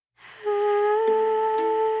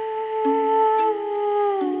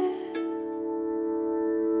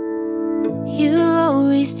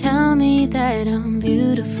that I'm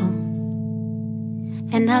beautiful,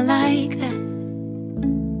 and I like that,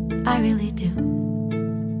 I really do.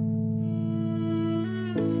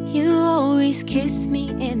 You always kiss me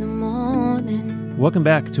in the morning. Welcome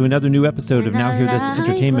back to another new episode of Now Hear This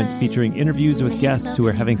Entertainment, featuring interviews with guests who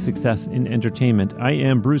are having success in entertainment. I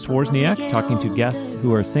am Bruce Wozniak, talking to guests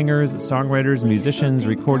who are singers, songwriters, musicians,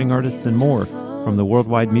 recording artists, and more from the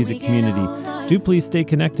worldwide music community. Do please stay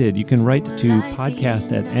connected. You can write to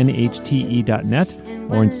podcast@nhte.net,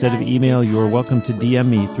 or instead of email, you are welcome to DM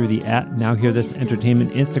me through the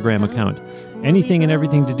 @NowHearThisEntertainment Instagram account. Anything and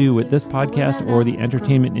everything to do with this podcast or the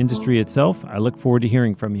entertainment industry itself, I look forward to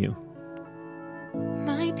hearing from you.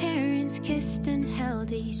 My parents kissed and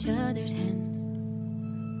held each other's hands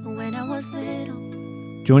when I was little.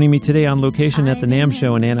 Joining me today on location at the NAMM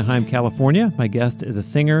show in Anaheim, California, my guest is a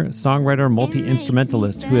singer, songwriter,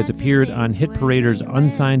 multi-instrumentalist who has appeared on Hit Parader's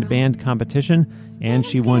Unsigned Band competition, and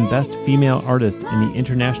she won Best Female Artist in the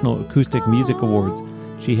International Acoustic Music Awards.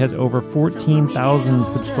 She has over 14,000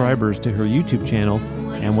 subscribers to her YouTube channel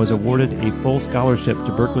and was awarded a full scholarship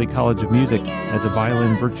to Berklee College of Music as a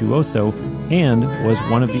violin virtuoso, and was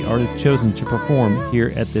one of the artists chosen to perform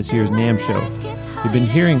here at this year's NAMM show. We've been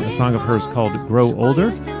hearing a song of hers called Grow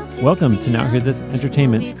Older. Welcome to Now Hear This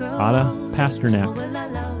Entertainment, Ada Pasternak.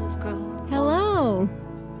 Hello.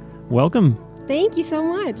 Welcome. Thank you so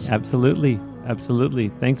much. Absolutely. Absolutely.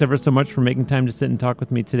 Thanks ever so much for making time to sit and talk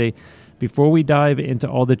with me today. Before we dive into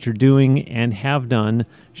all that you're doing and have done,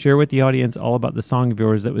 share with the audience all about the song of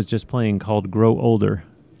yours that was just playing called Grow Older.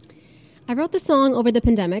 I wrote the song over the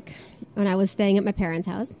pandemic when I was staying at my parents'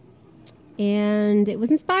 house. And it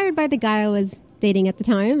was inspired by the guy I was dating at the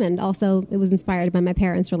time. And also it was inspired by my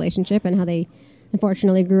parents' relationship and how they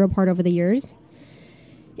unfortunately grew apart over the years.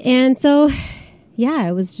 And so, yeah,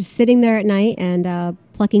 I was just sitting there at night and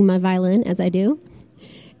plucking my violin, as I do.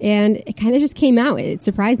 And it kind of just came out. It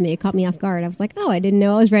surprised me. It caught me off guard. I was like, oh, I didn't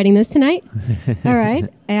know I was writing this tonight. All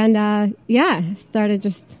right. And started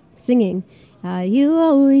just singing. You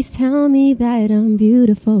always tell me that I'm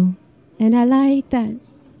beautiful, and I like that. I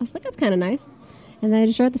was like, that's kind of nice. And then I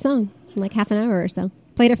just wrote the song in like half an hour or so.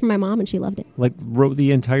 Played it for my mom, and she loved it. Like wrote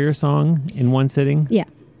the entire song in one sitting? Yeah.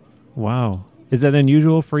 Wow. Is that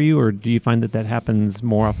unusual for you, or do you find that happens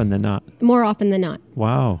more often than not? More often than not.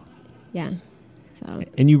 Wow. Yeah. So.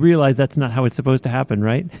 And you realize that's not how it's supposed to happen,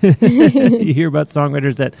 right? You hear about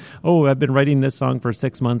songwriters that, oh, I've been writing this song for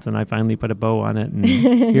 6 months and I finally put a bow on it. And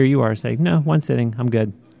here you are saying, no, one sitting, I'm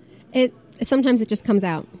good. Sometimes it just comes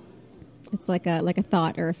out. It's like a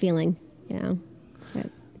thought or a feeling, you know.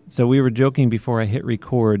 So we were joking before I hit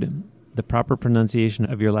record. The proper pronunciation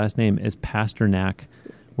of your last name is Pasternak,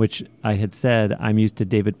 which I had said I'm used to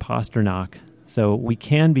David Pasternak. So we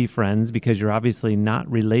can be friends because you're obviously not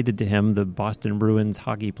related to him, the Boston Bruins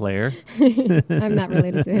hockey player. I'm not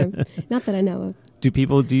related to him. Not that I know of. Do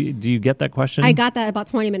you get that question? I got that about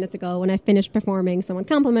 20 minutes ago when I finished performing. Someone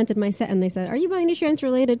complimented my set and they said, are you by any chance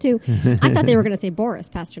related to? I thought they were going to say Boris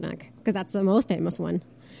Pasternak because that's the most famous one.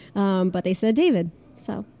 But they said David.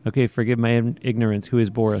 So okay, forgive my ignorance. Who is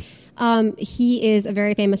Boris? He is a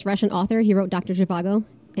very famous Russian author. He wrote Dr. Zhivago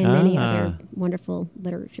and many other wonderful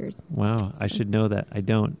literatures. Wow, so. I should know that. I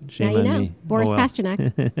don't. Shame now you on know. me. Boris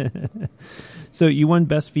Pasternak. So you won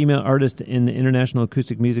Best Female Artist in the International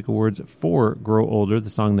Acoustic Music Awards for Grow Older, the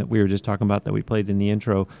song that we were just talking about that we played in the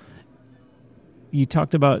intro. You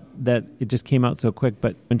talked about that it just came out so quick,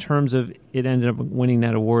 but in terms of it ended up winning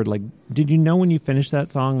that award, like, did you know when you finished that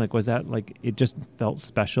song? Like, was that like, it just felt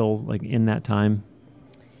special, like in that time?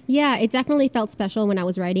 Yeah, it definitely felt special when I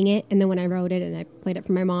was writing it. And then when I wrote it and I played it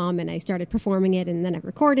for my mom and I started performing it and then I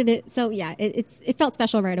recorded it. So yeah, it felt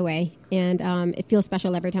special right away. And it feels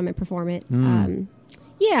special every time I perform it.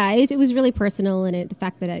 It was really personal. And the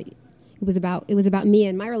fact that it was about me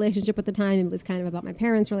and my relationship at the time. It was kind of about my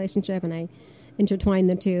parents' relationship, and I intertwined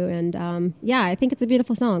the two. And I think it's a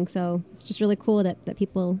beautiful song. So it's just really cool that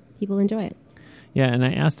people enjoy it. Yeah, and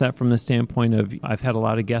I asked that from the standpoint of I've had a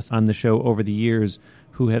lot of guests on the show over the years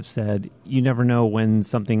who have said you never know when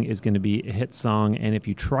something is going to be a hit song, and if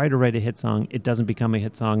you try to write a hit song, it doesn't become a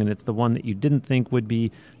hit song, and it's the one that you didn't think would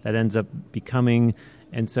be that ends up becoming.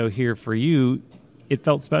 And so here for you, it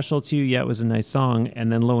felt special to you. Yeah, it was a nice song,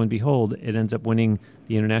 and then lo and behold, it ends up winning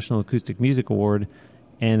the International Acoustic Music Award.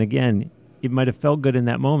 And again, it might have felt good in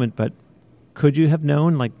that moment, but could you have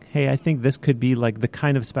known, like, hey, I think this could be like the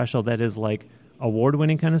kind of special that is like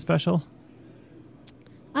award-winning kind of special?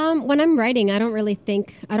 When I'm writing, I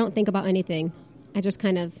don't think about anything. I'm just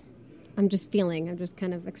kind of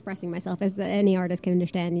expressing myself, as any artist can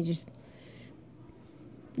understand. You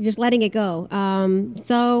just letting it go.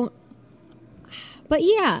 But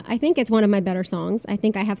yeah, I think it's one of my better songs. I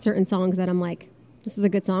think I have certain songs that I'm like, this is a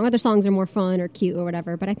good song. Other songs are more fun or cute or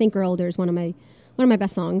whatever. But I think Grow Older is one of my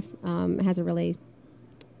best songs. It has a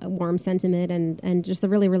warm sentiment and just a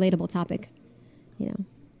really relatable topic, you know.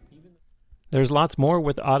 There's lots more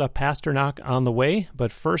with Ada Pasternak on the way,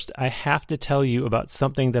 but first I have to tell you about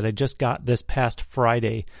something that I just got this past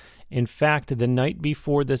Friday. In fact, the night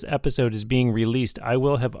before this episode is being released, I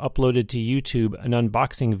will have uploaded to YouTube an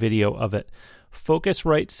unboxing video of it.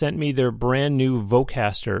 Focusrite sent me their brand new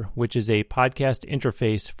Vocaster, which is a podcast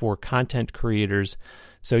interface for content creators.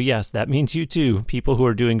 So yes, that means you too, people who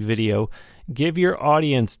are doing video. Give your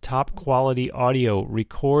audience top quality audio.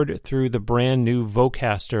 Record through the brand new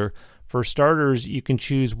Vocaster. For starters, you can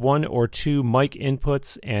choose 1 or 2 mic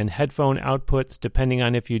inputs and headphone outputs depending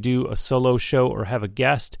on if you do a solo show or have a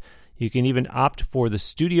guest. You can even opt for the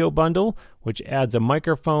studio bundle, which adds a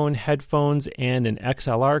microphone, headphones, and an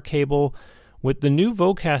XLR cable. With the new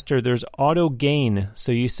Vocaster, there's auto gain,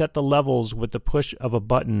 so you set the levels with the push of a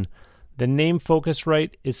button. The name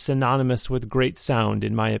Focusrite is synonymous with great sound,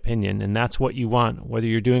 in my opinion, and that's what you want, whether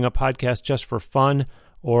you're doing a podcast just for fun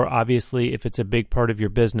or obviously if it's a big part of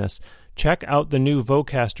your business. Check out the new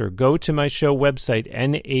Vocaster. Go to my show website,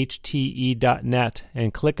 nhte.net,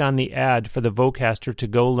 and click on the ad for the Vocaster to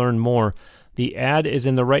go learn more. The ad is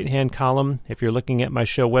in the right-hand column if you're looking at my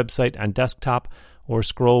show website on desktop, or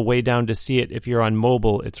scroll way down to see it if you're on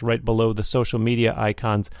mobile. It's right below the social media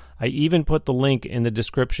icons. I even put the link in the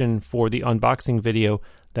description for the unboxing video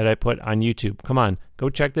that I put on YouTube. Come on, go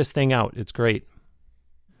check this thing out. It's great.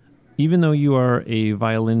 Even though you are a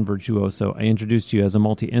violin virtuoso, I introduced you as a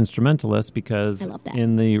multi-instrumentalist because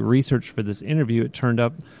in the research for this interview, it turned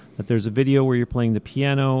up that there's a video where you're playing the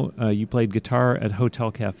piano, you played guitar at Hotel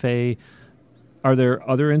Cafe. Are there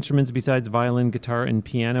other instruments besides violin, guitar, and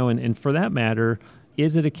piano? And for that matter,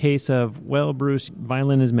 is it a case of, well, Bruce,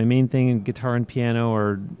 violin is my main thing and guitar and piano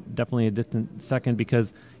are definitely a distant second?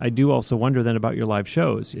 Because I do also wonder then about your live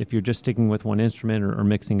shows, if you're just sticking with one instrument or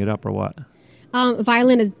mixing it up or what.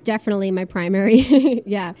 Violin is definitely my primary.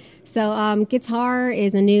 Yeah. So guitar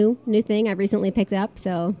is a new thing I've recently picked up.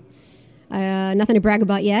 So nothing to brag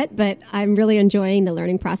about yet, but I'm really enjoying the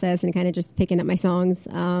learning process and kind of just picking up my songs.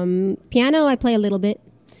 Piano, I play a little bit.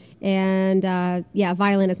 And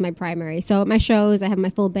violin is my primary. So at my shows, I have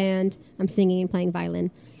my full band. I'm singing and playing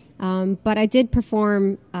violin. But I did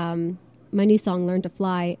perform my new song, Learn to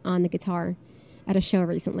Fly, on the guitar at a show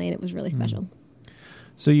recently, and it was really special.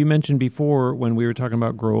 So you mentioned before when we were talking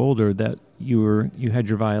about Grow Older that you had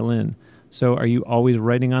your violin. So are you always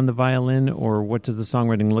writing on the violin, or what does the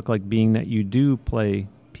songwriting look like, being that you do play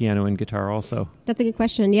piano and guitar also? That's a good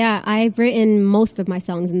question. Yeah, I've written most of my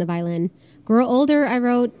songs in the violin. Grow Older, I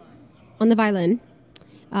wrote on the violin.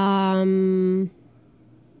 I've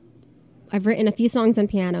written a few songs on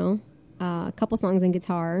piano, a couple songs on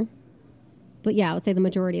guitar. But yeah, I would say the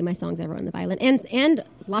majority of my songs I wrote on the violin. And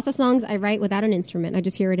lots of songs I write without an instrument. I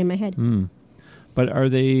just hear it in my head. But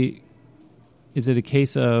is it a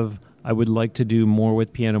case of, I would like to do more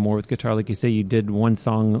with piano, more with guitar? Like you say, you did one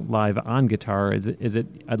song live on guitar. Is it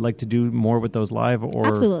I'd like to do more with those live? Or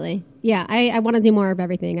Absolutely. Yeah, I want to do more of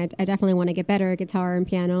everything. I definitely want to get better at guitar and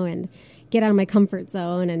piano and get out of my comfort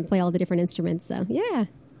zone and play all the different instruments. So, yeah.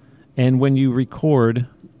 And when you record,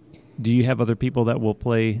 do you have other people that will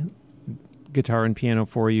play guitar and piano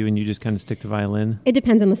for you and you just kind of stick to violin? It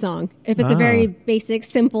depends on the song. If it's a very basic,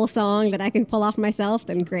 simple song that I can pull off myself,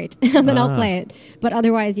 then great. Then I'll play it. But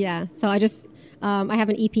otherwise, yeah. So I just, I have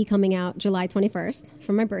an EP coming out July 21st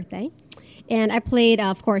for my birthday. And I played,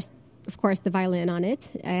 of course, the violin on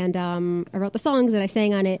it. And I wrote the songs and I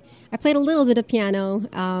sang on it. I played a little bit of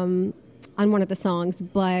piano on one of the songs,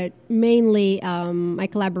 but mainly my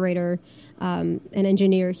collaborator, an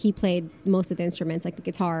engineer, he played most of the instruments, like the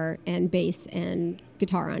guitar and bass and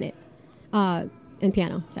guitar on it, and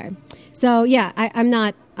piano. Sorry. So yeah, I'm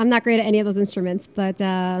not great at any of those instruments, but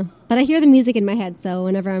I hear the music in my head. So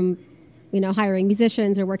whenever I'm, hiring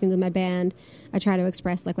musicians or working with my band, I try to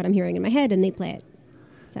express like what I'm hearing in my head, and they play it.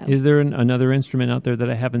 So. Is there another instrument out there that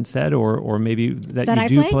I haven't said, or maybe that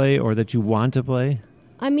you do play, or that you want to play?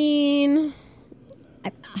 I mean,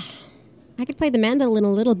 I could play the mandolin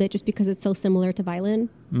a little bit just because it's so similar to violin.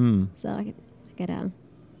 So I could,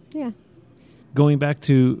 yeah. Going back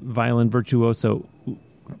to violin virtuoso,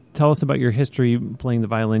 tell us about your history playing the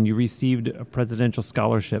violin. You received a presidential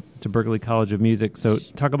scholarship to Berklee College of Music. So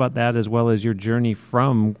talk about that as well as your journey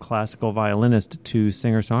from classical violinist to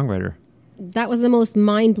singer-songwriter. That was the most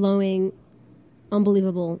mind-blowing,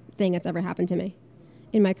 unbelievable thing that's ever happened to me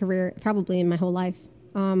in my career, probably in my whole life.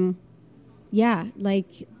 Yeah,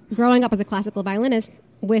 like growing up as a classical violinist,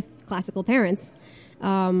 with classical parents.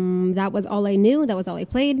 That was all I knew. That was all I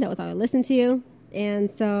played. That was all I listened to. And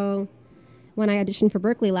so when I auditioned for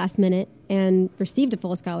Berklee last minute and received a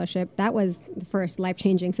full scholarship, that was the first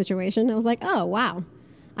life-changing situation. I was like, oh, wow,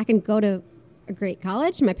 I can go to a great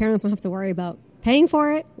college. My parents don't have to worry about paying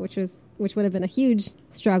for it, which would have been a huge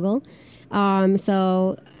struggle.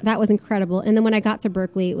 So that was incredible. And then when I got to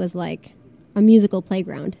Berklee, it was like a musical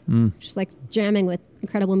playground, just like jamming with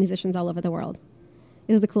incredible musicians all over the world.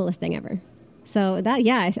 It was the coolest thing ever. So that,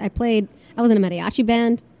 yeah, I was in a mariachi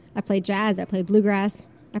band. I played jazz. I played bluegrass.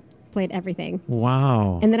 I played everything.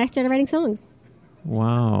 Wow. And then I started writing songs.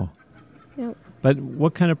 Wow. Yep. But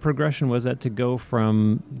what kind of progression was that to go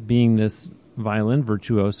from being this violin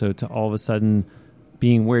virtuoso to all of a sudden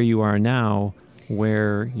being where you are now,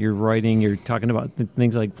 where you're writing, you're talking about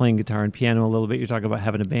things like playing guitar and piano a little bit, you're talking about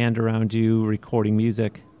having a band around you, recording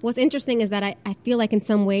music. What's interesting is that I feel like in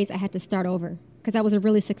some ways I had to start over because I was a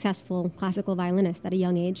really successful classical violinist at a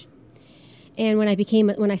young age. And when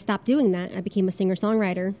I stopped doing that, I became a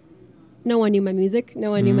singer-songwriter. No one knew my music, no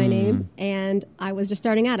one knew my name, and I was just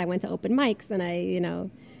starting out. I went to open mics, and I,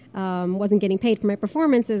 wasn't getting paid for my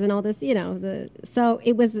performances and all this, so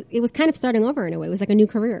it was kind of starting over in a way. It was like a new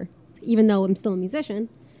career. Even though I'm still a musician,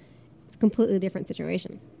 it's a completely different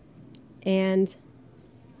situation. And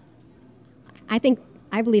I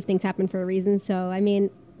believe things happen for a reason. So, I mean,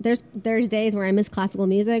 there's days where I miss classical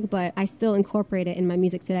music, but I still incorporate it in my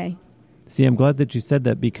music today. See, I'm glad that you said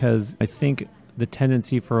that because I think the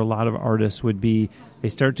tendency for a lot of artists would be they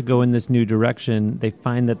start to go in this new direction, they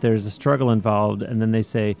find that there's a struggle involved, and then they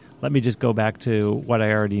say, let me just go back to what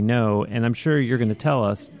I already know. And I'm sure you're going to tell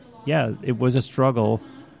us, yeah, it was a struggle,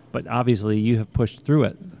 but obviously you have pushed through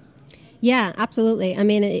it. Yeah, absolutely. I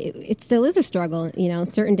mean, it still is a struggle.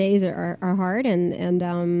 Certain days are hard,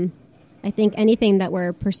 and I think anything that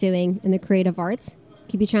we're pursuing in the creative arts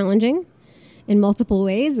can be challenging in multiple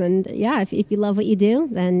ways. And yeah, if you love what you do,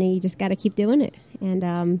 then you just got to keep doing it.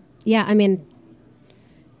 And yeah, I mean,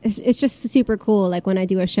 it's just super cool. Like when I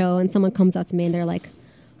do a show and someone comes up to me and they're like,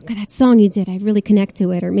 "God, that song you did, I really connect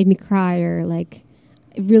to it, or it made me cry, or like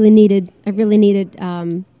I really needed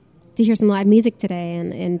to hear some live music today,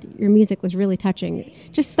 and your music was really touching."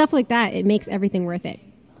 Just stuff like that. It makes everything worth it.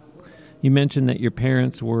 You mentioned that your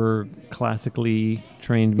parents were classically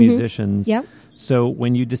trained musicians. Yep. So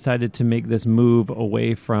when you decided to make this move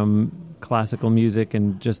away from classical music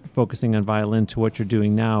and just focusing on violin to what you're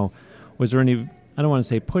doing now, was there any, I don't want to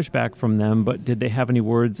say pushback from them, but did they have any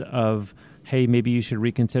words of, hey, maybe you should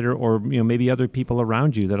reconsider, or maybe other people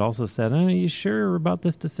around you that also said, are you sure about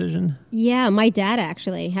this decision? Yeah, my dad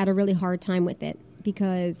actually had a really hard time with it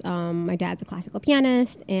because my dad's a classical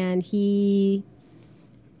pianist, and he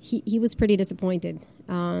was pretty disappointed.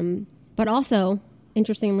 But also,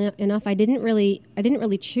 interestingly enough, I didn't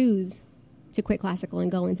really choose to quit classical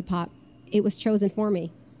and go into pop. It was chosen for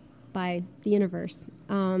me by the universe.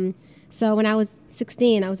 So when I was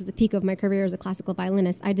 16, I was at the peak of my career as a classical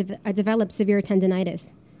violinist. I developed severe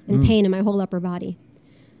tendinitis and pain in my whole upper body.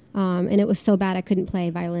 And it was so bad I couldn't play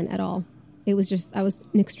violin at all. It was just, I was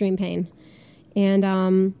in extreme pain.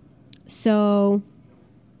 And so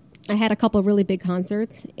I had a couple of really big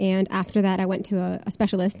concerts. And after that, I went to a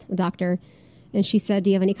specialist, a doctor, and she said, do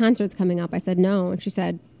you have any concerts coming up? I said, no. And she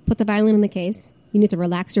said, put the violin in the case. You need to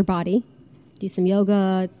relax your body, do some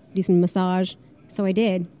yoga, do some massage. So I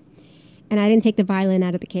did. And I didn't take the violin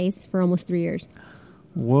out of the case for almost 3 years.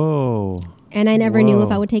 Whoa. And I never knew if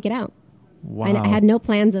I would take it out. Wow. I had no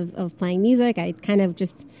plans of playing music. I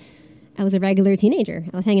was a regular teenager.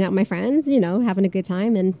 I was hanging out with my friends, having a good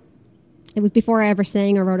time. And it was before I ever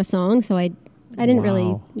sang or wrote a song, so I didn't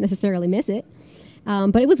really necessarily miss it.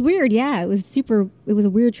 But it was weird, yeah. It was a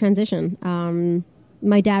weird transition.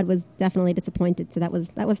 My dad was definitely disappointed, so that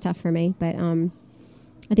was tough for me. But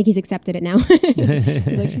I think he's accepted it now.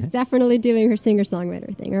 He's like, she's definitely doing her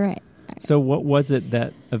singer-songwriter thing. All right. So what was it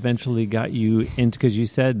that eventually got you into, because you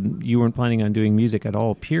said you weren't planning on doing music at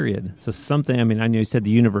all, period. So something, I know you said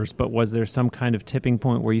the universe, but was there some kind of tipping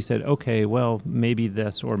point where you said, okay, well, maybe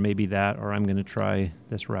this or maybe that, or I'm going to try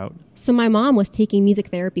this route? So my mom was taking music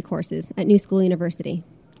therapy courses at New School University.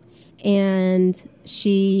 And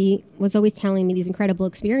she was always telling me these incredible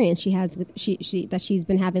experiences she has with that she's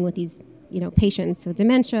been having with these, patients with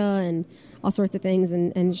dementia and all sorts of things.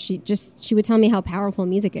 And she would tell me how powerful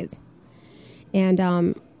music is.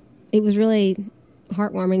 And it was really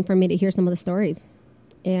heartwarming for me to hear some of the stories.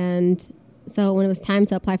 And so when it was time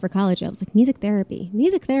to apply for college, I was like, music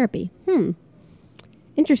therapy.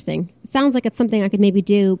 Interesting. It sounds like it's something I could maybe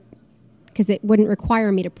do because it wouldn't require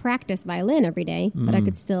me to practice violin every day, but I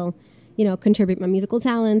could still, contribute my musical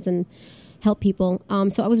talents and, help people.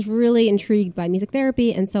 So I was really intrigued by music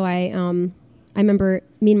therapy. And so I remember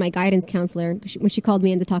me and my guidance counselor, when she called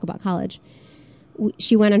me in to talk about college,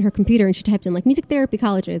 she went on her computer and she typed in like music therapy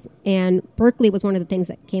colleges. And Berkeley was one of the things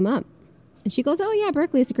that came up. And she goes, oh yeah,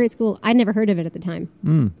 Berkeley is a great school. I'd never heard of it at the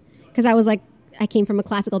time. Because I was like, I came from a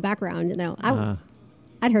classical background. You know,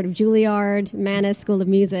 I'd heard of Juilliard, Mannes School of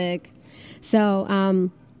Music. So,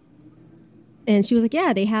 and she was like,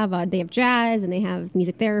 yeah, they have jazz and they have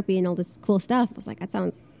music therapy and all this cool stuff. I was like, that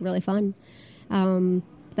sounds really fun. Then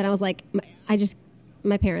I was like,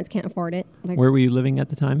 my parents can't afford it. Like, where were you living at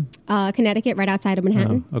the time? Connecticut, right outside of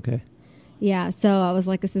Manhattan. Oh, okay. Yeah. So I was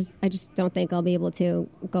like, I just don't think I'll be able to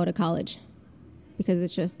go to college because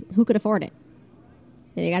it's just, who could afford it?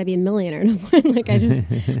 And you got to be a millionaire. Like I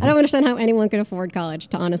don't understand how anyone could afford college,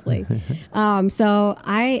 honestly. So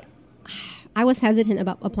I was hesitant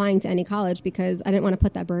about applying to any college because I didn't want to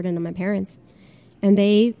put that burden on my parents. And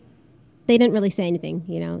they didn't really say anything,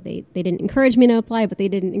 you know. They didn't encourage me to apply, but they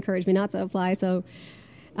didn't encourage me not to apply. So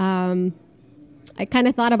I kind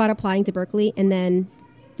of thought about applying to Berkeley and then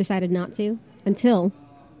decided not to until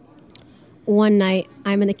one night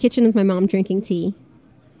I'm in the kitchen with my mom drinking tea.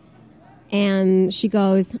 And she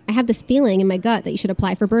goes, I have this feeling in my gut that you should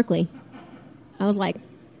apply for Berkeley. I was like,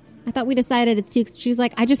 I thought we decided it's too... She's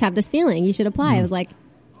like, I just have this feeling. You should apply. I was like,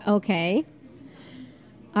 okay.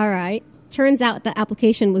 All right. Turns out the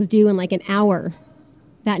application was due in like an hour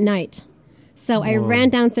that night. So I ran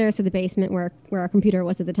downstairs to the basement where our computer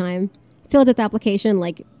was at the time, filled out the application,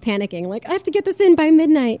 like panicking, like, I have to get this in by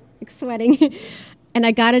midnight, like sweating. And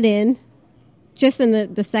I got it in just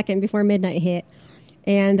in the second before midnight hit.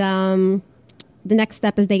 And the next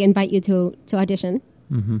step is they invite you to audition.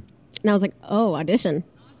 Mm-hmm. And I was like, oh, audition.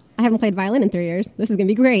 I haven't played violin in 3 years. This is going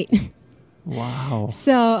to be great. Wow.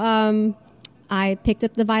 So I picked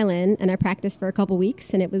up the violin and I practiced for a couple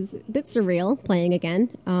weeks, and it was a bit surreal playing again.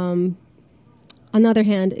 On the other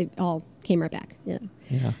hand, it all came right back. You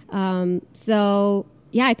know? Yeah. So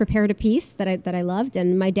yeah, I prepared a piece that I loved,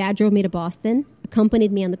 and my dad drove me to Boston,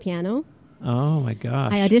 accompanied me on the piano. Oh my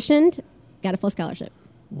gosh. I auditioned, got a full scholarship.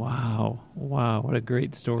 Wow. What a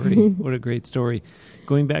great story. What a great story.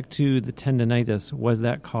 Going back to the tendinitis, was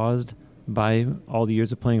that caused by all the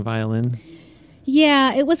years of playing violin?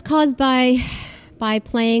 Yeah, it was caused by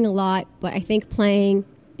playing a lot, but I think playing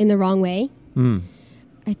in the wrong way.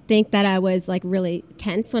 I think that I was like really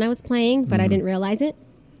tense when I was playing, but I didn't realize it.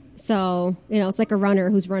 So, you know, it's like a runner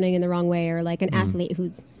who's running in the wrong way, or like an athlete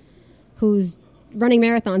who's running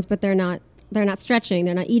marathons, but they're not stretching,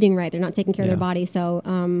 they're not eating right, they're not taking care of their body. So,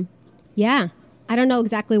 I don't know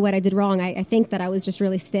exactly what I did wrong. I think that I was just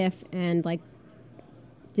really stiff and like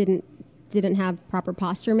didn't have proper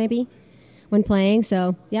posture maybe when playing.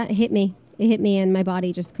 So yeah, it hit me and my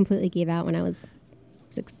body just completely gave out when I was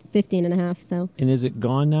 15 and a half. So. And is it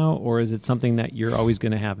gone now, or is it something that you're always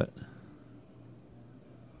going to have it?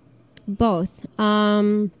 Both.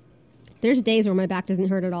 There's days where my back doesn't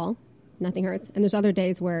hurt at all. Nothing hurts. And there's other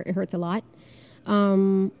days where it hurts a lot.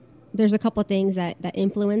 There's a couple of things that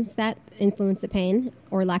influence the pain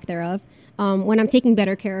or lack thereof. When I'm taking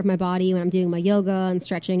better care of my body, when I'm doing my yoga and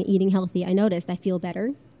stretching, eating healthy, I noticed I feel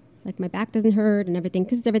better. Like my back doesn't hurt and everything,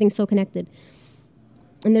 because everything's so connected.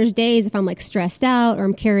 And there's days if I'm like stressed out or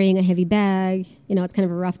I'm carrying a heavy bag, you know, it's kind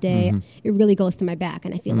of a rough day, it really goes to my back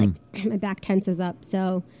and I feel like my back tenses up.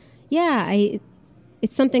 So yeah,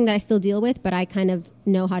 it's something that I still deal with, but I kind of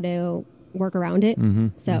know how to work around it.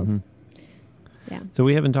 Yeah. So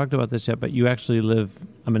we haven't talked about this yet, but you actually live,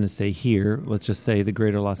 I'm going to say here, let's just say the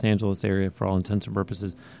greater Los Angeles area for all intents and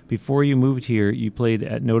purposes. Before you moved here, you played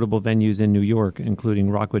at notable venues in New York, including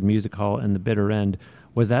Rockwood Music Hall and the Bitter End.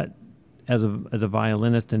 Was that as a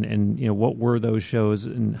violinist, and you know, what were those shows,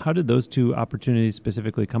 and how did those two opportunities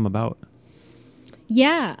specifically come about?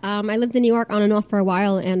 Yeah, I lived in New York on and off for a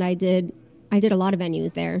while, and I did a lot of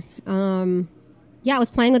venues there. I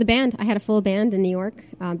was playing with a band. I had a full band in New York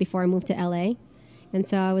before I moved to LA. And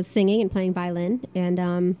so I was singing and playing violin.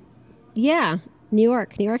 And, New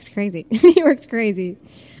York's crazy. New York's crazy.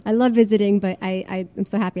 I love visiting, but I'm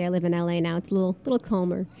so happy I live in LA now. It's a little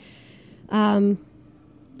calmer.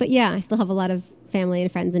 But yeah, I still have a lot of family and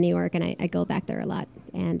friends in New York, and I go back there a lot.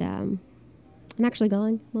 And I'm actually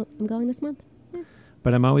going. Well, I'm going this month. Yeah.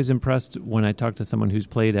 But I'm always impressed when I talk to someone who's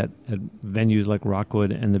played at venues like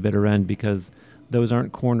Rockwood and the Bitter End, because those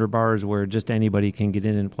aren't corner bars where just anybody can get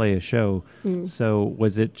in and play a show. So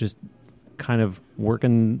was it just kind of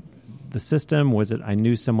working the system? Was it I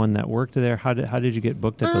knew someone that worked there? How did you get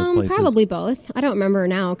booked at those places? Probably both. I don't remember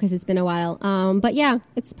now because it's been a while. But yeah,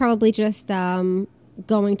 it's probably just going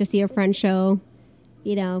to see a friend show,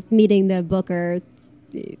 you know, meeting the booker,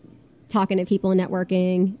 talking to people,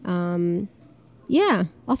 networking. Yeah,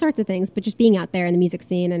 all sorts of things, but just being out there in the music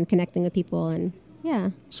scene and connecting with people and,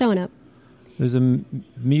 showing up. There's a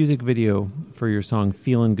music video for your song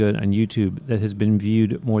Feelin' Good on YouTube that has been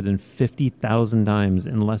viewed more than 50,000 times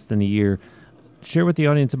in less than a year. Share with the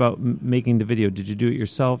audience about making the video. Did you do it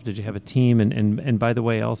yourself? Did you have a team? And by the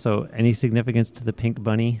way, also, any significance to the pink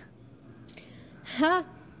bunny? Let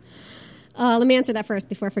me answer that first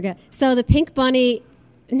before I forget. So the pink bunny,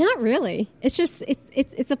 not really. It's just,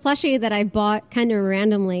 it's a plushie that I bought kind of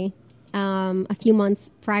randomly a few months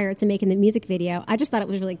prior to making the music video. I just thought it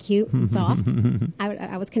was really cute and soft.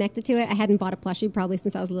 I was connected to it. I hadn't bought a plushie probably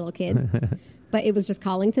since I was a little kid, but it was just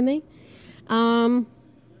calling to me.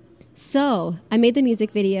 So I made the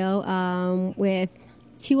music video with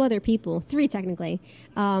two other people, three technically.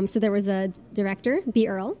 So there was a director, B.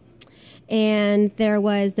 Earl, and there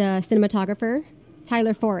was the cinematographer,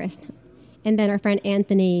 Tyler Forrest, and then our friend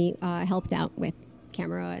Anthony helped out with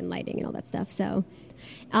camera and lighting and all that stuff. So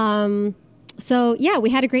yeah, we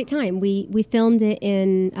had a great time. We filmed it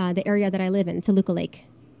in the area that I live in, Toluca Lake.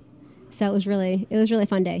 So it was really a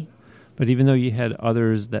fun day. But even though you had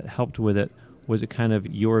others that helped with it, was it kind of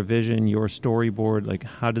your vision, your storyboard? Like,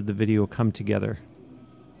 how did the video come together?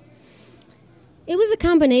 It was a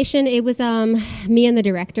combination. It was me and the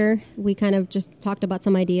director. We kind of just talked about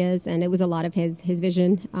some ideas, and it was a lot of his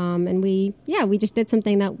vision. And we just did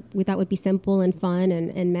something that we thought would be simple and fun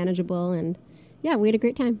and manageable. And yeah, we had a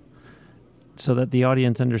great time. So that the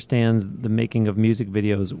audience understands the making of music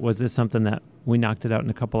videos, was this something that we knocked it out in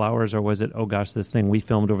a couple hours, or was it, oh gosh, this thing we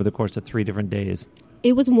filmed over the course of 3 different days?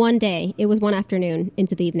 It was one day. It was one afternoon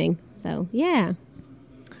into the evening. So, yeah.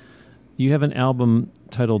 You have an album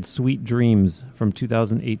titled Sweet Dreams from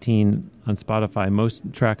 2018 on Spotify. Most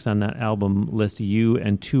tracks on that album list you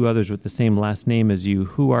and 2 others with the same last name as you.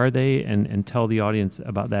 Who are they? And tell the audience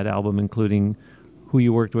about that album, including who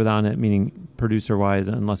you worked with on it, meaning producer-wise,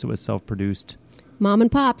 unless it was self-produced. Mom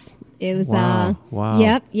and Pops. It was, wow.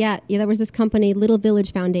 Yep, yeah. There was this company, Little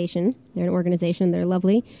Village Foundation. They're an organization. They're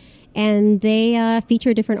lovely. And they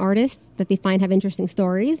feature different artists that they find have interesting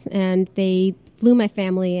stories. And they flew my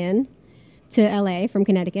family in to L.A. from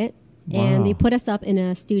Connecticut. Wow. And they put us up in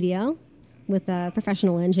a studio with a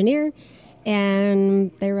professional engineer.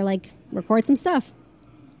 And they were like, record some stuff.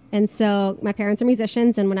 And so my parents are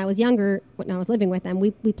musicians. And when I was younger, when I was living with them,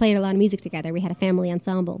 we played a lot of music together. We had a family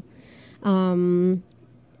ensemble. And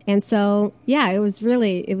so, yeah, it was a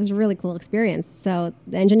really cool experience. So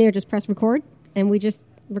the engineer just pressed record, and we just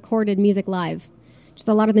recorded music live. Just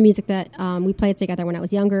a lot of the music that we played together when I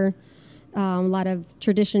was younger. A lot of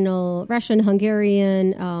traditional Russian,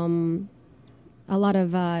 Hungarian, a lot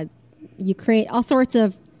of Ukraine, all sorts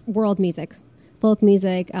of world music, folk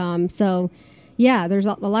music. So, yeah, there's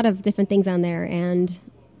a lot of different things on there. And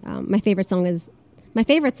my favorite song is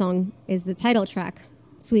the title track,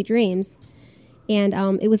 Sweet Dreams. And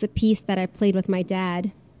it was a piece that I played with my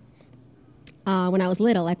dad when I was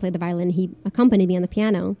little. I played the violin. He accompanied me on the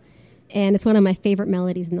piano. And it's one of my favorite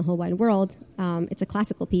melodies in the whole wide world. It's a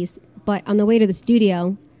classical piece. But on the way to the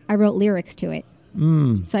studio, I wrote lyrics to it.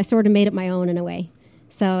 So I sort of made it my own in a way.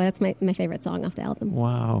 So that's my favorite song off the album.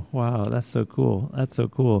 Wow. That's so cool.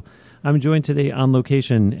 I'm joined today on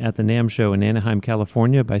location at the NAMM show in Anaheim,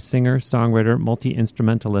 California by singer, songwriter,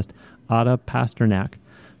 multi-instrumentalist Ada Pasternak.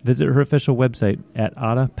 Visit her official website at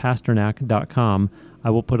adapasternak.com. I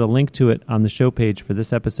will put a link to it on the show page for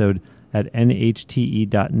this episode at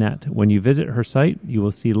nhte.net. When you visit her site, you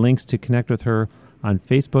will see links to connect with her on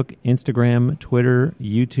Facebook, Instagram, Twitter,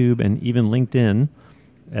 YouTube, and even LinkedIn,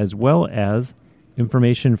 as well as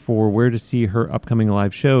information for where to see her upcoming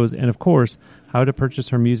live shows, and of course, how to purchase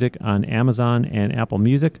her music on Amazon and Apple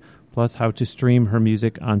Music, plus how to stream her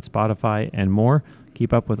music on Spotify and more.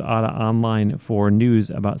 Keep up with Ada online for news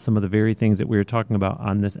about some of the very things that we were talking about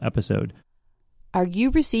on this episode. Are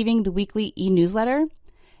you receiving the weekly e-newsletter?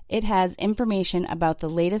 It has information about the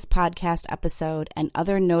latest podcast episode and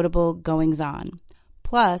other notable goings-on.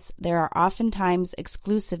 Plus, there are oftentimes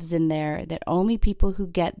exclusives in there that only people who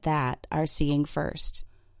get that are seeing first.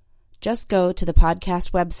 Just go to the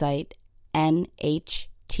podcast website, nhte.net,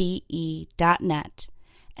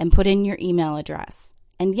 and put in your email address.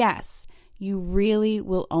 And yes, you really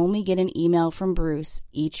will only get an email from Bruce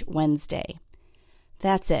each Wednesday.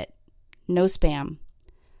 That's it. No spam.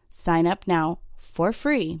 Sign up now for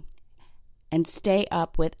free and stay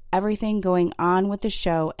up with everything going on with the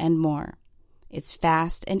show and more. It's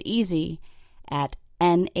fast and easy at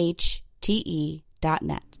nhte.net.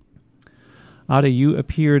 Ada, you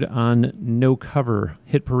appeared on No Cover,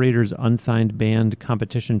 Hit Parader's unsigned band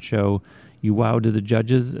competition show. You wowed the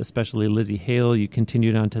judges, especially Lizzie Hale. You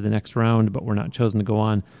continued on to the next round, but were not chosen to go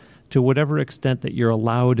on. To whatever extent that you're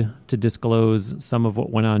allowed to disclose some of what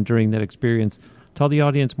went on during that experience, tell the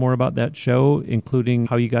audience more about that show, including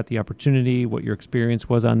how you got the opportunity, what your experience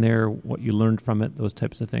was on there, what you learned from it, those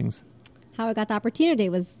types of things. How I got the opportunity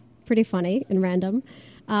was pretty funny and random.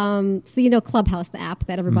 Clubhouse, the app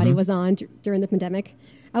that everybody was on during the pandemic.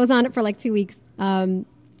 I was on it for like 2 weeks, and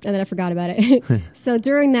then I forgot about it. So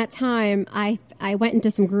during that time, I went into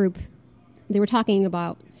some group. They were talking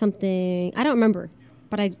about something, I don't remember,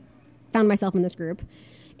 but I found myself in this group.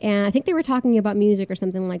 And I think they were talking about music or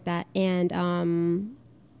something like that. And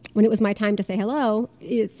when it was my time to say hello,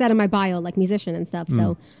 it said in my bio, like musician and stuff.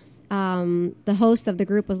 So the host of the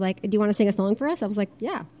group was like, do you want to sing a song for us? I was like,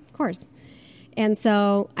 yeah, of course. And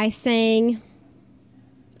so I sang,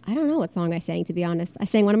 I don't know what song I sang, to be honest. I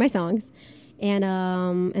sang one of my songs,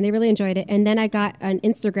 and they really enjoyed it. And then I got an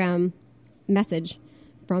Instagram message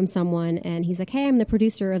from someone, and he's like, hey, I'm the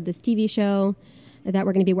producer of this TV show that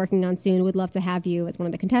we're going to be working on soon. Would love to have you as one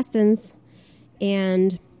of the contestants.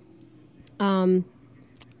 And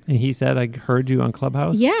he said, I heard you on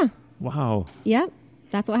Clubhouse? Yeah. Wow. Yep.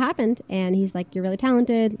 That's what happened. And he's like, you're really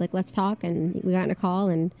talented. Like, let's talk. And we got in a call,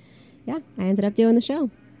 and yeah, I ended up doing the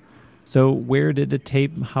show. So where did it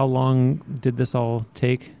tape? How long did this all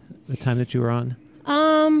take, the time that you were on?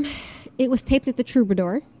 It was taped at the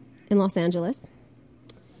Troubadour in Los Angeles.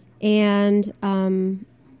 And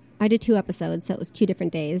I did 2 episodes, so it was 2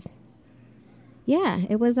 different days. Yeah,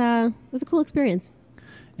 it was a cool experience.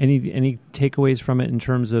 Any takeaways from it in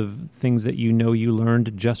terms of things that you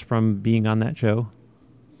learned just from being on that show?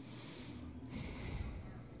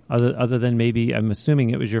 Other than maybe, I'm assuming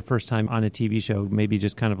it was your first time on a TV show, maybe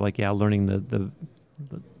just kind of like, learning the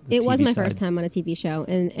it TV was my side. first time on a TV show,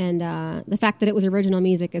 and the fact that it was original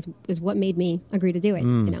music is what made me agree to do it,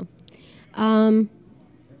 you know.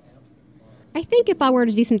 I think if I were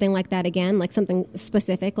to do something like that again, like something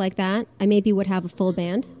specific like that, I maybe would have a full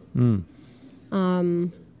band.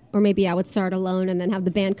 Or maybe I would start alone and then have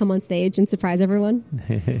the band come on stage and surprise everyone.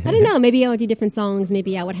 I don't know. Maybe I would do different songs.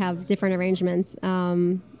 Maybe I would have different arrangements.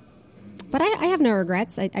 But I have no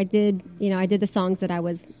regrets. I did the songs that I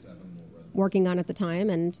was working on at the time,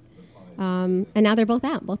 and now they're both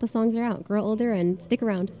out. Both the songs are out. Grow Older and Stick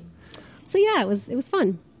Around. So yeah, it was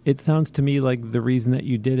fun. It sounds to me like the reason that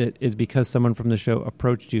you did it is because someone from the show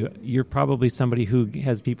approached you. You're probably somebody who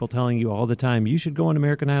has people telling you all the time, you should go on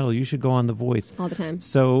American Idol, you should go on The Voice. All the time.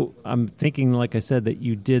 So I'm thinking, like I said, that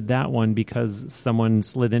you did that one because someone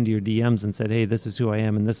slid into your DMs and said, hey, this is who I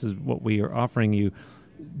am and this is what we are offering you.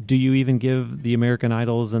 Do you even give the American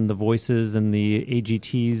Idols and The Voices and the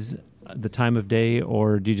AGTs the time of day,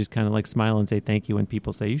 or do you just kind of like smile and say thank you when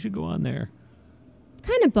people say you should go on there?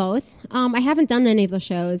 Kind of both. I haven't done any of the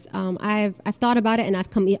shows. I've thought about it, and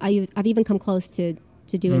I've even come close to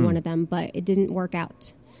doing one of them, but it didn't work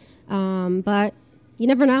out. But you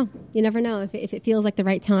never know. You never know if it feels like the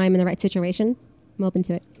right time and the right situation. I'm open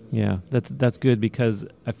to it. Yeah, that's good, because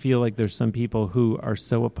I feel like there's some people who are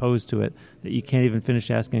so opposed to it that you can't even finish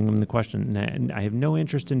asking them the question. And I have no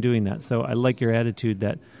interest in doing that. So I like your attitude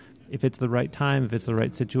that if it's the right time, if it's the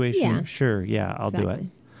right situation, sure, I'll do it.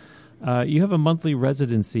 You have a monthly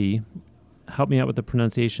residency. Help me out with the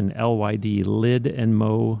pronunciation. LYD, Lid and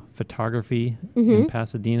Mo Photography in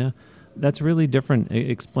Pasadena. That's really different.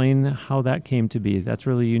 Explain how that came to be. That's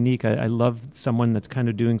really unique. I love someone that's kind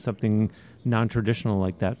of doing something non-traditional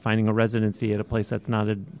like that, finding a residency at a place that's not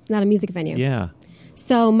a music venue. Yeah.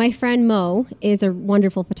 So my friend Mo is a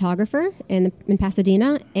wonderful photographer in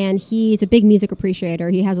Pasadena, and he's a big music appreciator.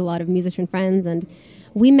 He has a lot of musician friends, and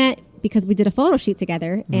we met because we did a photo shoot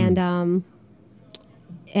together, and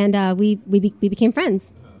we became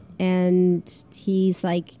friends. And he's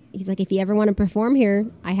like, if you ever want to perform here,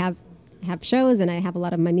 I have shows, and I have a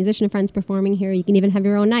lot of my musician friends performing here. You can even have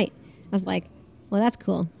your own night. I was like, well, that's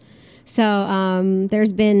cool. So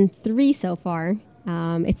there's been 3 so far.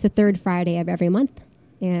 It's the 3rd Friday of every month,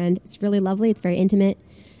 and it's really lovely. It's very intimate,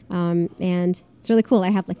 and it's really cool. I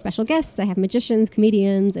have like special guests. I have magicians,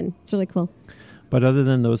 comedians, and it's really cool. But other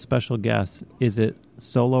than those special guests, is it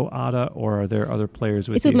solo Ada, or are there other players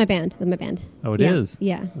with you? It's with my band. Oh, it is?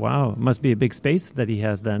 Yeah. Wow. It must be a big space that he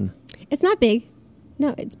has then. It's not big.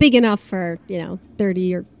 No, it's big enough for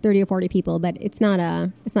 30 or 40 people, but it's not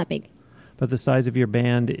big. But the size of your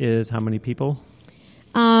band is how many people?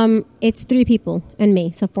 It's 3 people and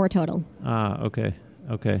me, so 4 total. Okay.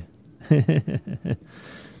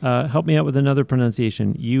 Help me out with another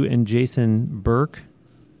pronunciation. You and Jason Burke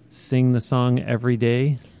sing the song Every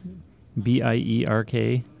Day,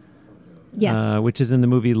 Bierk. Yes. Which is in the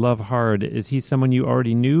movie Love Hard. Is he someone you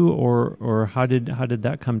already knew, or how did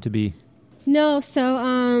that come to be? No,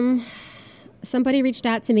 so somebody reached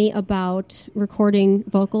out to me about recording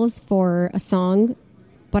vocals for a song,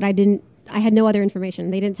 but I had no other information.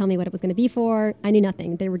 They didn't tell me what it was going to be for. I knew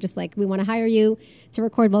nothing. They were just like, we want to hire you to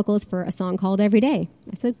record vocals for a song called Every Day.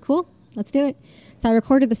 I said, cool, let's do it. So I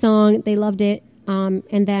recorded the song. They loved it. And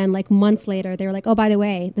then like months later, they were like, oh, by the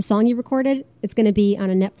way, the song you recorded, it's going to be on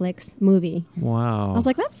a Netflix movie. Wow. I was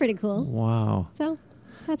like, that's pretty cool. Wow. So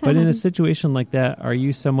that's how But it in a happened. situation like that, are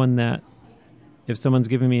you someone that if someone's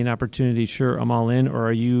giving me an opportunity, sure, I'm all in, or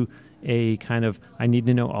are you a kind of, I need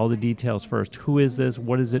to know all the details first. Who is this?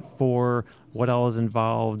 What is it for? What all is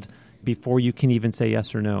involved before you can even say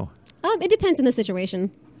yes or no? It depends on the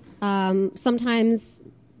situation. Sometimes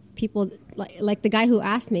people, like the guy who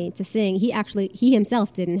asked me to sing, he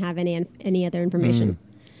himself didn't have any other information.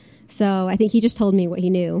 So I think he just told me what he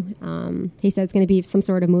knew. He said it's going to be some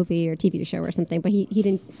sort of movie or TV show or something, but he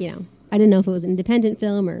didn't, I didn't know if it was an independent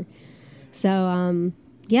film or, so,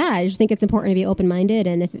 yeah, I just think it's important to be open-minded,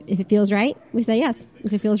 and if it feels right, we say yes.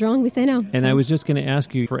 If it feels wrong, we say no. And so. I was just going to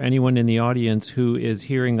ask you, for anyone in the audience who is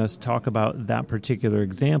hearing us talk about that particular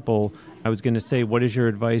example, I was going to say, what is your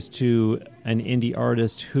advice to an indie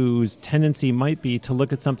artist whose tendency might be to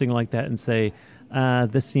look at something like that and say,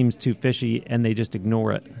 this seems too fishy, and they just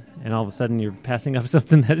ignore it, and all of a sudden you're passing up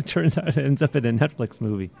something that it turns out ends up in a Netflix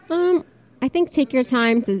movie? I think take your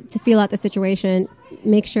time to feel out the situation.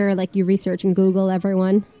 Make sure like you research and Google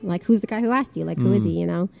everyone. Like, who's the guy who asked you? Like, who is he?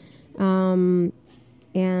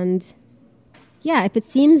 And yeah, if it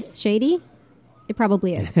seems shady, it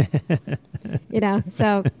probably is.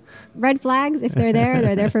 So red flags, if they're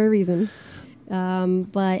there for a reason.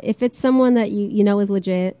 But if it's someone that you know is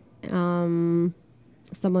legit,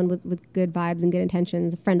 someone with good vibes and good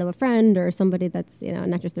intentions, a friend of a friend, or somebody that's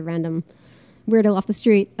not just a random weirdo off the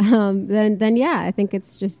street, then yeah, I think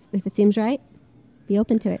it's just, if it seems right, be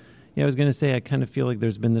open to it. Yeah, I was going to say, I kind of feel like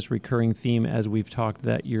there's been this recurring theme as we've talked,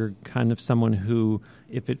 that you're kind of someone who,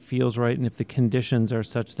 if it feels right and if the conditions are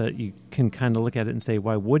such that you can kind of look at it and say,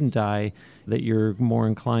 why wouldn't I, that you're more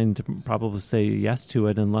inclined to probably say yes to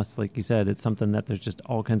it, unless, like you said, it's something that there's just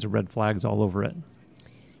all kinds of red flags all over it.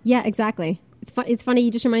 Yeah, exactly. It's funny,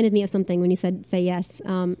 you just reminded me of something when you said say yes.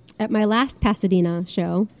 At my last Pasadena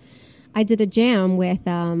show, I did a jam with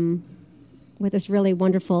this really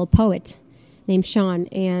wonderful poet named Sean,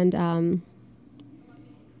 and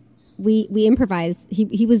we improvised.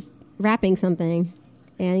 He was rapping something,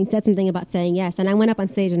 and he said something about saying yes. And I went up on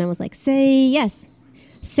stage and I was like, say yes,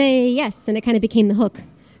 and it kind of became the hook.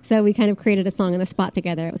 So we kind of created a song on the spot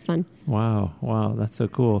together. It was fun. Wow, that's so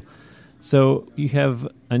cool. So you have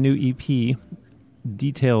a new EP.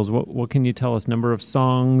 Details, what can you tell us? Number of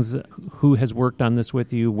songs, who has worked on this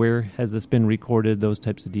with you, where has this been recorded, those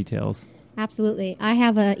types of details? Absolutely. I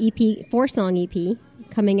have a EP, 4-song EP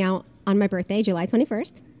coming out on my birthday, July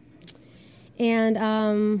 21st.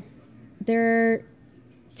 And there are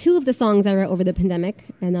 2 of the songs I wrote over the pandemic,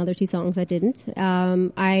 and the other 2 songs I didn't.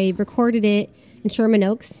 I recorded it in Sherman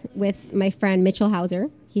Oaks with my friend Mitchell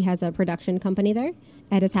Hauser. He has a production company there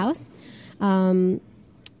at his house. And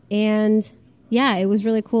yeah, it was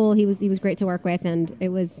really cool. He was great to work with, and it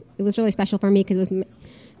was really special for me because it was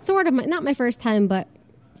sort of not my first time, but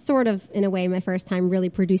sort of in a way my first time really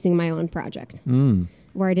producing my own project,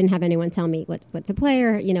 where I didn't have anyone tell me what to play,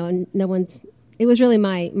 or and no one's. It was really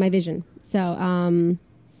my vision. So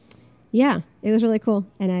yeah, it was really cool,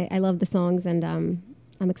 and I love the songs, and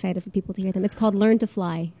I'm excited for people to hear them. It's called "Learn to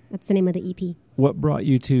Fly." That's the name of the EP. What brought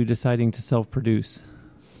you to deciding to self-produce?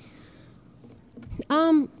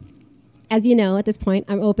 As you know, at this point,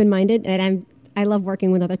 I'm open-minded, and I love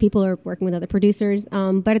working with other people or working with other producers.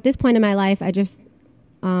 But at this point in my life, I just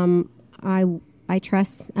I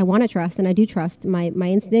want to trust, and I do trust my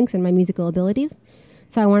instincts and my musical abilities.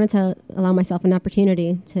 So I wanted to allow myself an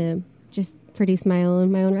opportunity to just produce my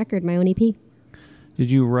own record, my own EP.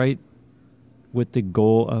 Did you write with the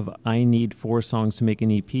goal of I need 4 songs to make an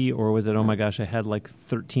EP, or was it, oh my gosh, I had like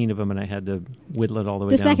 13 of them and I had to whittle it all the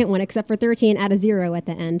way down? The second one, except for 13, add a 0 at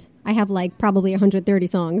the end. I have like probably 130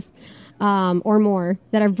 songs or more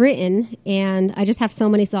that I've written, and I just have so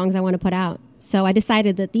many songs I want to put out. So I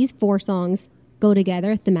decided that these 4 songs go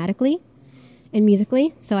together thematically and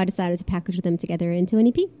musically, so I decided to package them together into an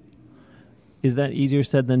EP. Is that easier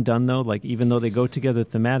said than done, though? Like, even though they go together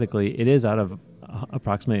thematically, it is out of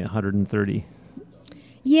approximately 130.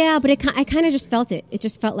 Yeah, but I kind of just felt it. It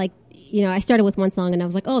just felt like, I started with one song and I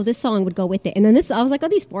was like, oh, this song would go with it. And then I was like, oh,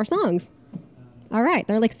 these 4 songs. All right.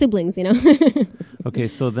 They're like siblings, Okay,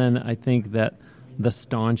 so then I think that the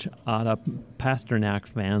staunch Ada Pasternak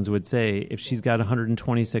fans would say, if she's got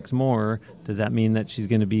 126 more, does that mean that she's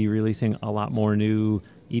going to be releasing a lot more new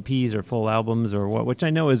EPs or full albums or what? Which I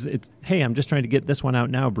know hey, I'm just trying to get this one out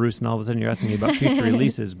now, Bruce, and all of a sudden you're asking me about future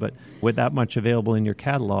releases. But with that much available in your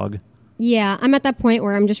catalog... Yeah, I'm at that point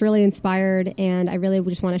where I'm just really inspired, and I really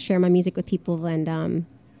just want to share my music with people, and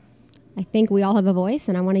I think we all have a voice,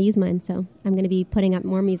 and I want to use mine, so I'm going to be putting up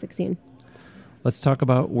more music soon. Let's talk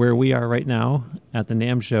about where we are right now at the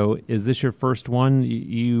NAMM show. Is this your first one?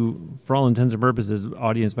 You, for all intents and purposes,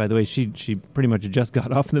 audience, by the way, she pretty much just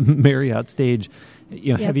got off the Marriott stage.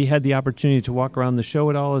 Yep. Have you had the opportunity to walk around the show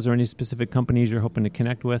at all? Is there any specific companies you're hoping to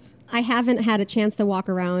connect with? I haven't had a chance to walk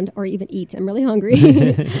around or even eat. I'm really hungry.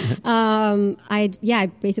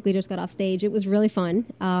 I basically just got off stage. It was really fun.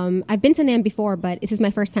 I've been to NAMM before, but this is my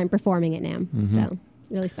first time performing at NAMM, so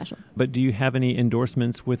really special. But do you have any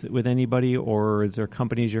endorsements with anybody, or is there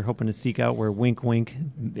companies you're hoping to seek out where wink, wink,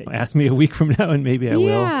 ask me a week from now and maybe I will?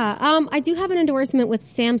 Yeah, I do have an endorsement with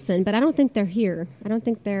Samson, but I don't think they're here. I don't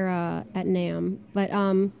think they're at NAMM. But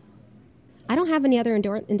I don't have any other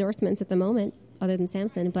endorsements at the moment other than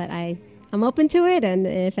Samson, but I'm open to it, and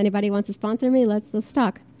if anybody wants to sponsor me, let's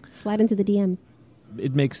talk. Slide into the DMs.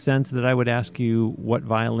 It makes sense that I would ask you, what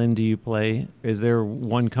violin do you play? Is there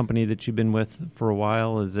one company that you've been with for a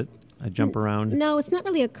while? Is it a jump around? No, it's not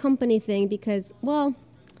really a company thing because,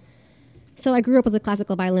 so I grew up as a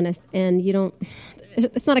classical violinist, and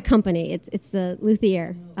it's not a company. It's the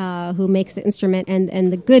luthier who makes the instrument,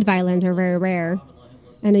 and the good violins are very rare.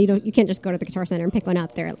 And you can't just go to the Guitar Center and pick one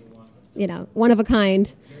up. They're, one of a kind.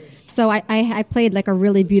 So I played like a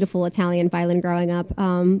really beautiful Italian violin growing up.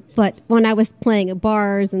 But when I was playing at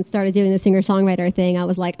bars and started doing the singer-songwriter thing, I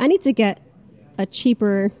was like, I need to get a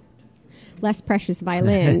cheaper, less precious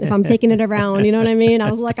violin if I'm taking it around. You know what I mean? I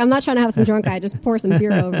was like, I'm not trying to have some drunk guy just pour some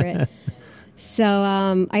beer over it. So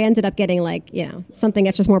I ended up getting something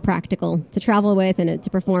that's just more practical to travel with and to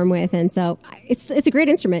perform with. And so it's a great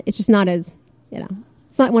instrument. It's just not as,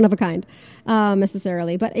 it's not one of a kind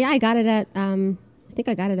necessarily. But yeah, I got it at... I think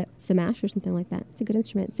I got it at Samash or something like that. It's a good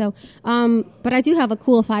instrument. So, but I do have a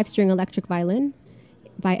cool 5-string electric violin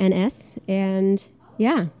by NS. And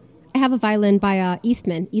yeah, I have a violin by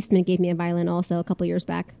Eastman. Eastman gave me a violin also a couple years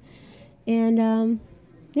back. And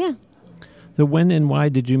yeah. So when and why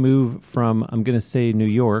did you move from, I'm going to say New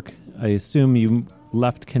York? I assume you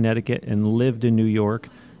left Connecticut and lived in New York.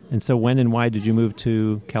 And so when and why did you move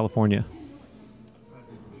to California?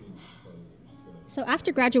 So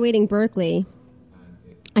after graduating Berkeley,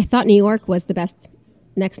 I thought New York was the best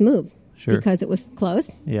next move. Sure. Because it was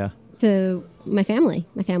close to my family.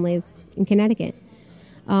 My family is in Connecticut.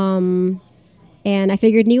 And I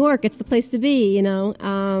figured New York, it's the place to be,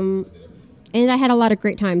 And I had a lot of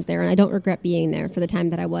great times there, and I don't regret being there for the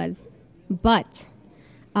time that I was. But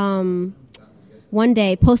one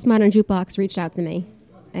day, Postmodern Jukebox reached out to me,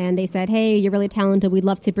 and they said, hey, you're really talented. We'd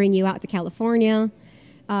love to bring you out to California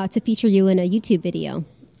to feature you in a YouTube video.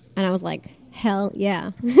 And I was like... Hell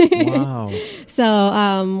yeah. Wow.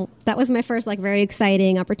 So that was my first very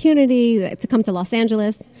exciting opportunity to come to Los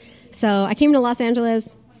Angeles. So I came to Los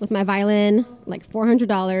Angeles with my violin,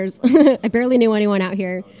 $400. I barely knew anyone out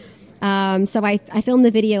here. So I filmed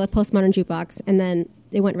the video with Postmodern Jukebox, and then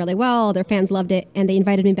it went really well. Their fans loved it, and they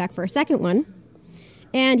invited me back for a second one.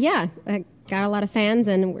 And yeah, I got a lot of fans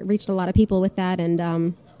and reached a lot of people with that.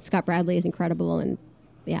 And Scott Bradley is incredible, and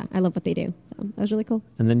yeah, I love what they do. So that was really cool.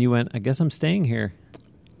 And then you went, I guess I'm staying here.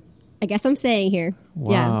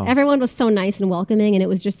 Wow. Yeah. Everyone was so nice and welcoming, and it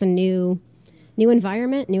was just a new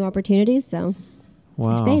environment, new opportunities. So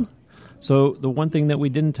wow. I stayed. So the one thing that we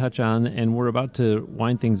didn't touch on, and we're about to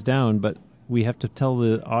wind things down, but we have to tell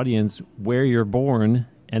the audience where you're born,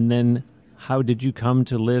 and then how did you come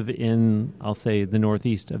to live in, I'll say, the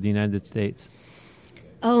Northeast of the United States?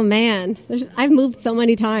 Oh, man. I've moved so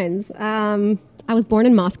many times. I was born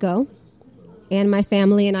in Moscow, and my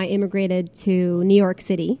family and I immigrated to New York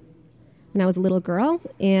City when I was a little girl,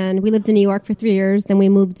 and we lived in New York for 3 years. Then we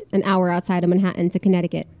moved an hour outside of Manhattan to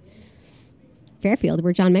Connecticut, Fairfield,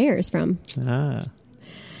 where John Mayer is from.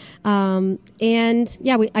 And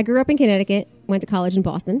yeah, I grew up in Connecticut, went to college in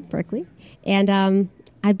Boston, Berkeley, and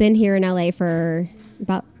I've been here in LA for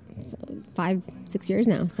about 5-6 years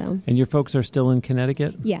now. So. And your folks are still in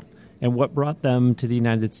Connecticut? Yeah. And what brought them to the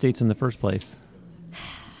United States in the first place?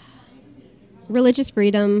 Religious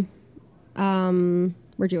freedom.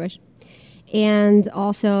 We're Jewish. And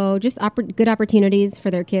also just good opportunities for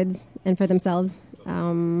their kids and for themselves.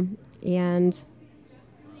 And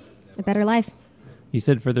a better life. You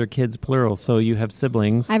said for their kids, plural, so you have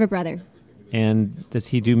siblings. I have a brother. And does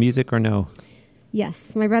he do music or no?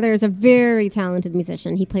 Yes, my brother is a very talented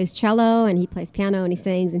musician. He plays cello and he plays piano and he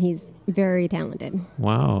sings and he's very talented.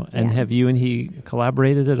 Wow. And Yeah. have you and he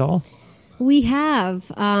collaborated at all? We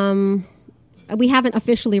have. We haven't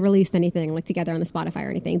officially released anything like together on the Spotify or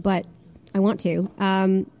anything, but I want to.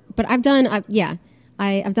 But I've done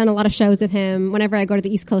a lot of shows with him. Whenever I go to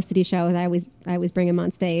the East Coast to do shows, I always bring him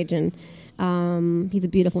on stage, and he's a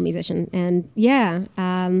beautiful musician. And yeah,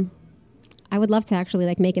 I would love to actually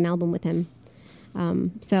like make an album with him.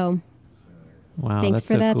 So Wow, thanks that's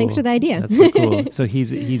for so the cool. thanks for the idea. That's so cool. So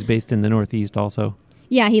he's based in the Northeast also.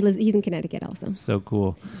 Yeah, he's in Connecticut also. So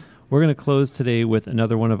cool. We're going to close today with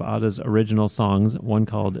another one of Ada's original songs, one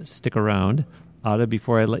called Stick Around. Ada,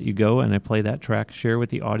 before I let you go and I play that track, share with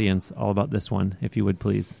the audience all about this one, if you would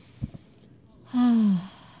please. I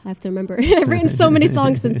have to remember. I've written so many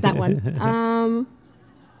songs since that one.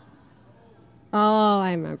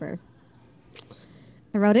 I remember.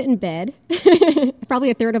 I wrote it in bed.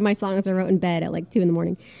 Probably a third of my songs I wrote in bed at like 2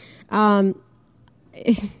 a.m.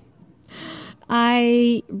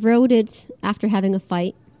 I wrote it after having a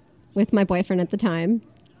fight with my boyfriend at the time.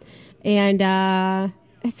 And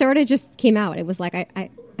it sort of just came out. It was like I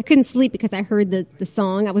couldn't sleep because I heard the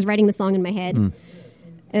song. I was writing the song in my head.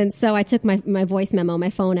 And so I took my voice memo, my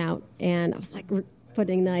phone out, and I was like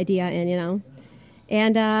putting the idea in, you know.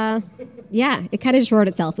 And yeah, it kind of just wrote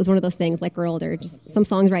itself. It was one of those things like we're older, just some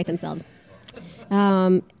songs write themselves.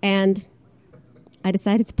 And I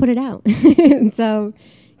decided to put it out. And so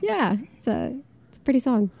yeah, it's a pretty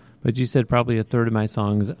song. But you said probably a third of my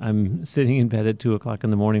songs, I'm sitting in bed at 2 o'clock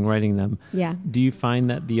in the morning writing them. Yeah. Do you find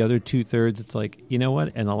that the other 2/3, it's like, you know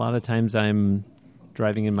what? And a lot of times I'm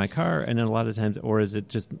driving in my car, and then a lot of times, or is it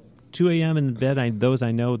just 2 a.m. in bed? Those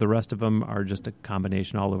I know, the rest of them are just a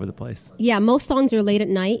combination all over the place. Yeah, most songs are late at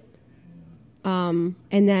night. And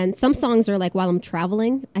then some songs are like while I'm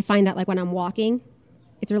traveling. I find that like when I'm walking,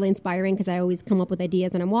 it's really inspiring because I always come up with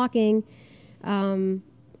ideas when I'm walking.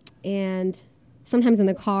 And sometimes in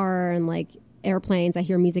the car and like airplanes, I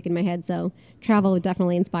hear music in my head. So travel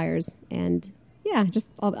definitely inspires. And yeah,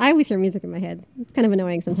 I always hear music in my head. It's kind of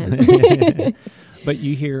annoying sometimes. But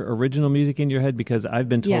you hear original music in your head, because I've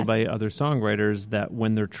been told Yes. by other songwriters that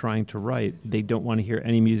when they're trying to write, they don't want to hear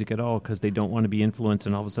any music at all because they don't want to be influenced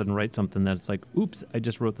and all of a sudden write something that's like, oops, I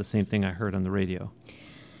just wrote the same thing I heard on the radio.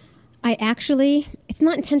 It's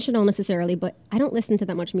not intentional necessarily, but I don't listen to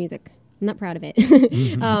that much music. I'm not proud of it.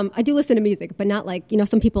 I do listen to music, but not like,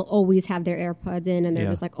 some people always have their AirPods in and they're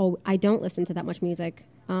just like, oh, I don't listen to that much music.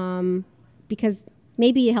 Because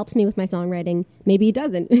maybe it helps me with my songwriting. Maybe it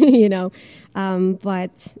doesn't,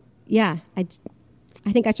 But yeah, I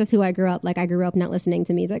think that's just who I grew up. Like I grew up not listening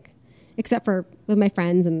to music, except for with my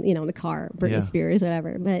friends and, in the car, Britney Spears,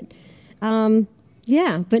 whatever. But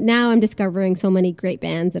yeah, but now I'm discovering so many great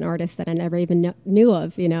bands and artists that I never even knew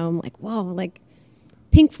of. I'm like, whoa, like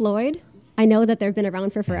Pink Floyd. I know that they've been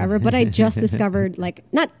around for forever, but I just discovered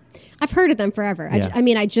I've heard of them forever. Yeah.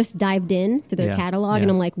 I just dived in to their catalog and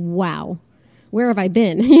I'm like, wow, where have I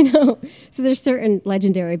been? So there's certain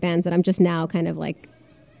legendary bands that I'm just now kind of like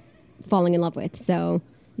falling in love with. So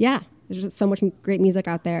yeah, there's just so much great music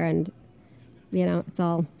out there, and it's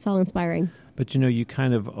all inspiring. But you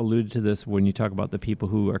kind of alluded to this when you talk about the people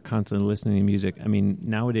who are constantly listening to music. I mean,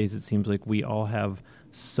 nowadays it seems like we all have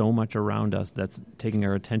so much around us that's taking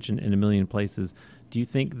our attention in a million places. Do you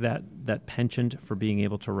think that penchant for being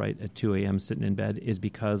able to write at 2 a.m. sitting in bed is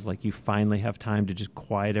because like you finally have time to just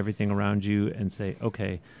quiet everything around you and say,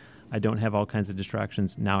 okay, I don't have all kinds of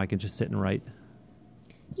distractions. Now I can just sit and write?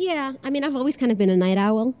 Yeah. I've always kind of been a night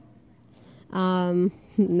owl.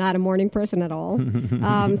 Not a morning person at all.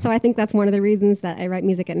 So I think that's one of the reasons that I write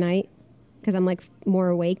music at night, because I'm like more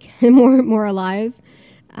awake and more alive.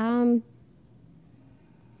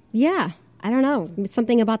 Yeah, I don't know.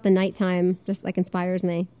 Something about the nighttime just like inspires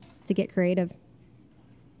me to get creative.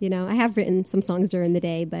 I have written some songs during the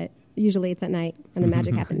day, but usually it's at night and the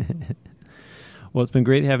magic happens. Well, it's been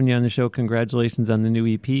great having you on the show. Congratulations on the new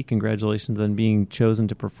EP. Congratulations on being chosen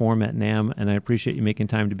to perform at NAMM. And I appreciate you making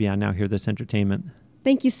time to be on Now Hear This Entertainment.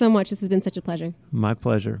 Thank you so much. This has been such a pleasure. My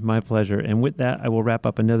pleasure. My pleasure. And with that, I will wrap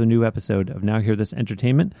up another new episode of Now Hear This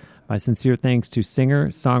Entertainment. My sincere thanks to singer,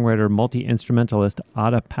 songwriter, multi-instrumentalist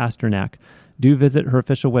Ada Pasternak. Do visit her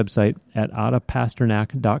official website at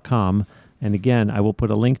adapasternak.com. And again, I will put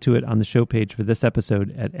a link to it on the show page for this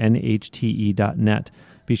episode at nhte.net.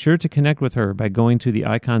 Be sure to connect with her by going to the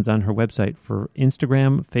icons on her website for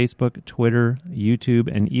Instagram, Facebook, Twitter,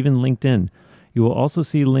 YouTube, and even LinkedIn. You will also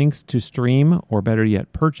see links to stream, or better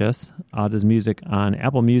yet, purchase Ada's music on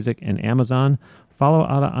Apple Music and Amazon. Follow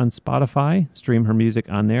Ada on Spotify, stream her music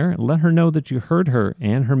on there, let her know that you heard her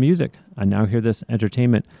and her music on Now Hear This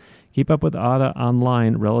Entertainment. Keep up with Ada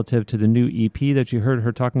online relative to the new EP that you heard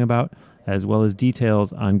her talking about, as well as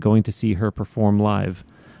details on going to see her perform live.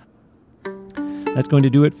 That's going to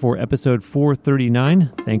do it for episode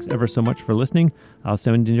 439. Thanks ever so much for listening. I'll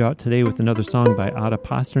send you out today with another song by Ada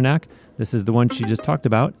Pasternak. This is the one she just talked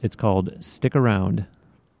about. It's called Stick Around.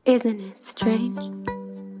 Isn't it strange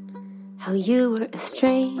how you were a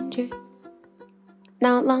stranger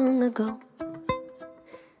not long ago?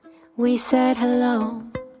 We said hello.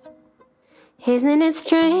 Isn't it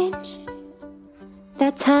strange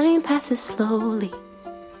that time passes slowly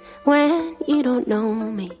when you don't know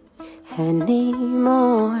me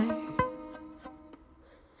anymore?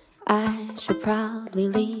 I should probably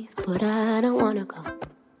leave, but I don't wanna go.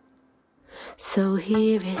 So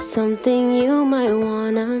here is something you might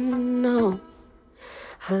wanna know.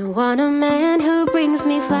 I want a man who brings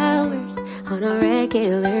me flowers on a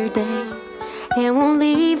regular day and won't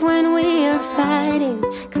leave when we are fighting,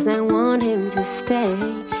 'cause I want him to stay.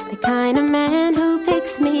 The kind of man who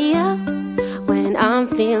picks me up when I'm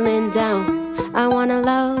feeling down. I want a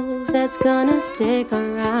love that's gonna stick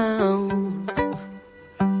around.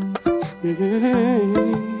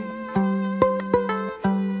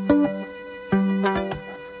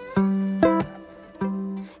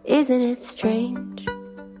 Isn't it strange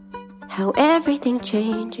how everything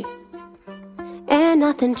changes and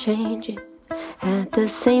nothing changes at the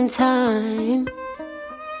same time?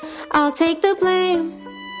 I'll take the blame,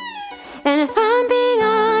 and if I'm being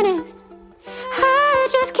honest, I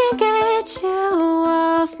just can't get you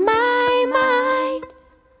off my mind.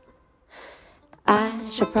 I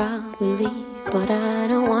should probably leave, but I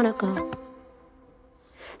don't wanna go.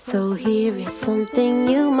 So here is something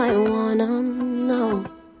you might wanna know.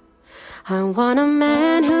 I want a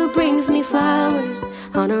man who brings me flowers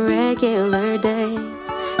on a regular day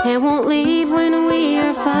and won't leave when we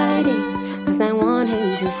are fighting, 'cause I want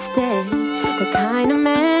him to stay. The kind of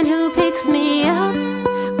man who picks me up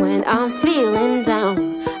when I'm feeling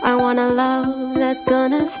down. I want a love that's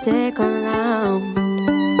gonna stick around.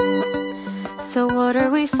 So what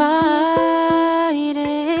are we fighting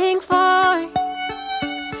for?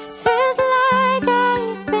 Feels like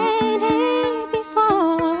I've been here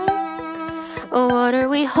before. Oh, what are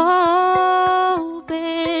we hoping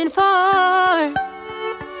for?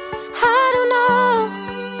 I don't know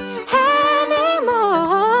anymore.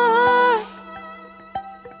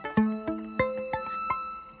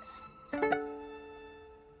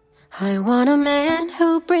 I want a man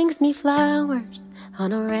who brings me flowers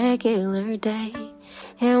on a regular day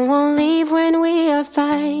and won't leave when we are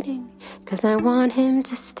fighting, 'cause I want him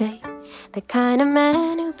to stay. The kind of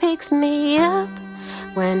man who picks me up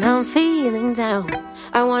when I'm feeling down.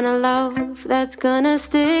 I want a love that's gonna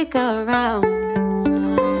stick around.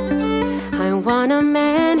 I want a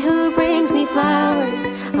man who brings me flowers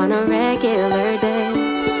on a regular day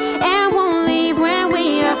and won't leave when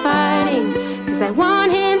we are fighting, 'cause I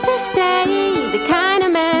want him to stay. The kind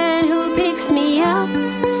of man who picks me up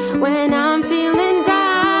when I'm feeling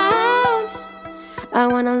down. I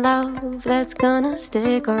want a love that's gonna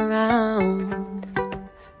stick around.